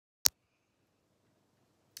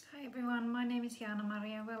Hi everyone, my name is Jana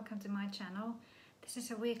Maria. Welcome to my channel. This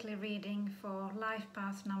is a weekly reading for life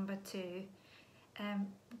path number 2.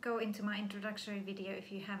 Go into my introductory video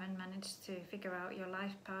if you haven't managed to figure out your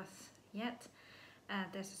life path yet.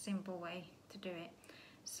 There's a simple way to do it.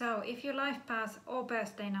 So if your life path or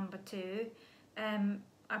birthday number 2,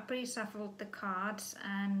 I pre-shuffled the cards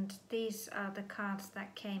and these are the cards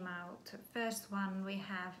that came out. First one we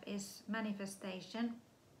have is manifestation,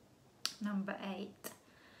 number 8.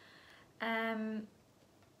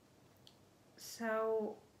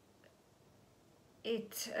 So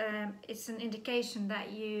it's an indication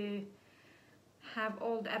that you have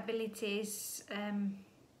all the abilities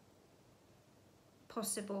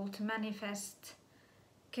possible to manifest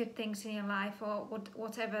good things in your life, or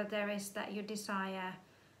whatever there is that you desire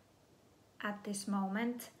at this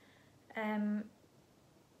moment.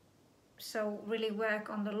 So really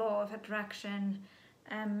work on the law of attraction.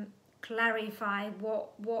 Clarify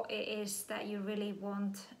what it is that you really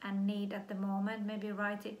want and need at the moment. Maybe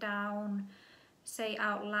write it down, say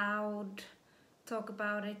out loud, talk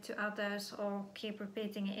about it to others, or keep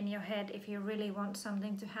repeating it in your head. If you really want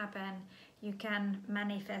something to happen, you can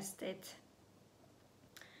manifest it.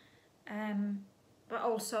 But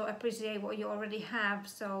also appreciate what you already have,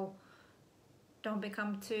 so don't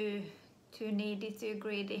become too needy, too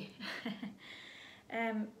greedy.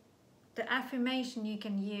 The affirmation you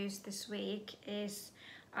can use this week is,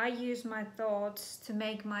 I use my thoughts to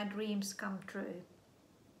make my dreams come true.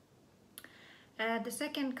 The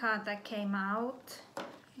second card that came out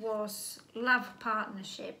was love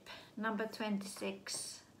partnership, number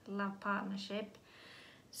 26, love partnership.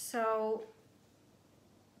 So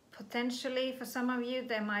potentially for some of you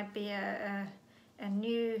there might be a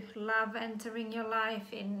new love entering your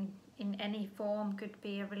life in any form. Could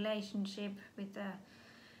be a relationship with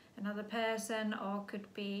another person, or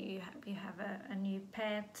could be you have a new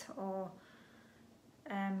pet, or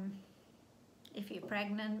if you're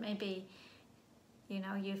pregnant, maybe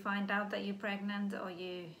you find out that you're pregnant, or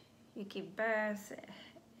you give birth.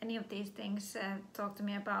 Any of these things. Talk to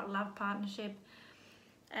me about love partnership.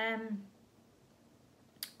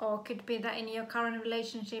 Or could be that in your current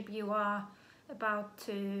relationship you are about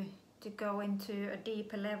to go into a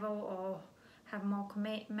deeper level or have more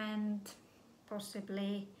commitment,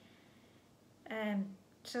 possibly.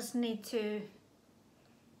 Just need to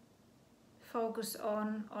focus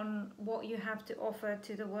on what you have to offer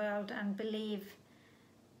to the world, and believe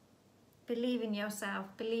in yourself,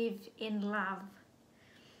 believe in love,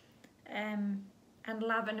 and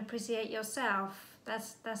love and appreciate yourself.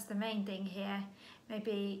 That's the main thing here.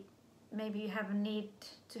 Maybe you have a need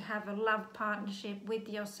to have a love partnership with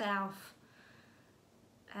yourself.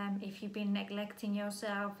 If you've been neglecting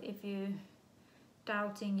yourself, if you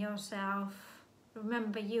doubting yourself,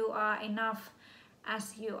 remember you are enough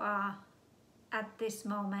as you are at this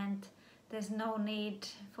moment. There's no need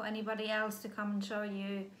for anybody else to come and show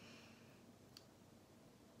you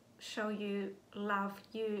love.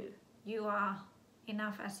 You are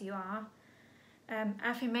enough as you are.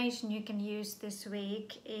 Affirmation you can use this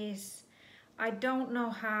week is, I don't know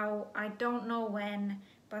how, I don't know when,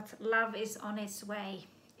 but love is on its way.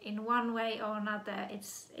 In one way or another,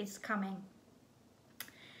 it's coming.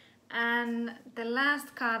 And the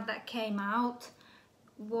last card that came out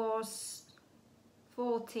was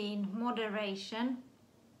 14, moderation.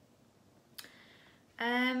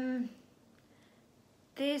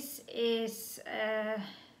 This is a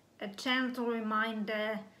gentle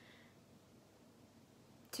reminder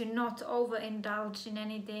to not overindulge in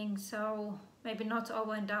anything. So maybe not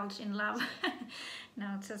overindulge in love.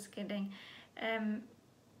 No, just kidding.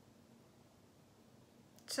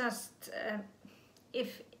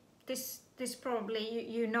 If this probably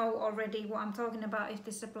you know already what I'm talking about if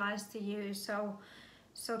this applies to you. So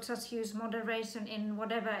just use moderation in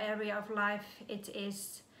whatever area of life it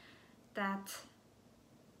is that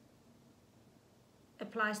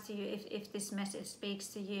applies to you. If this message speaks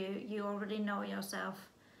to you, you already know yourself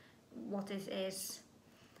what it is.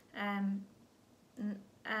 And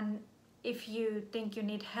if you think you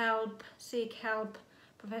need help, seek help,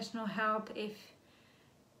 professional help,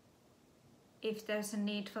 if there's a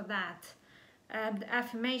need for that. The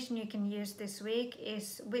affirmation you can use this week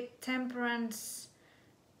is, with temperance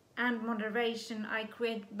and moderation, I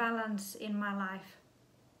create balance in my life.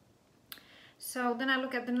 So then I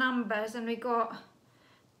look at the numbers, and we got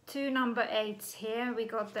 2 number 8s here. We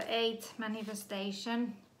got the 8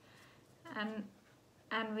 manifestation, and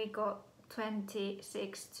we got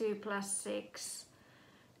 26, 2 plus 6.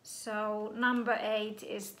 So number 8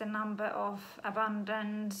 is the number of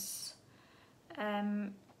abundance.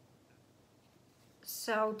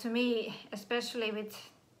 So to me, especially with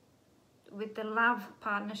with the love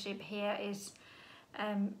partnership here is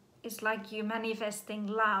it's like you manifesting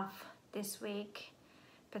love this week,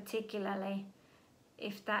 particularly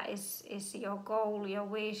if that is your goal, your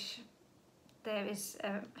wish. There is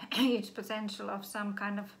a huge potential of some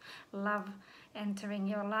kind of love entering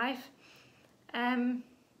your life.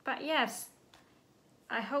 But yes,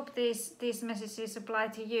 I hope these messages apply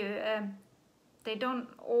to you. They don't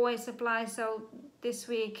always apply, so this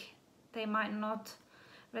week they might not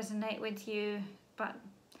resonate with you, but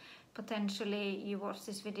potentially you watch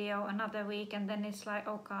this video another week and then it's like,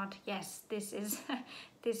 oh God, yes, this is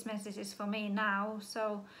this message is for me now.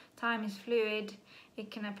 So time is fluid, it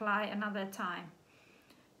can apply another time.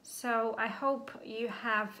 So I hope you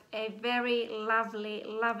have a very lovely,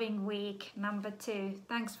 loving week number 2.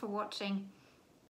 Thanks for watching.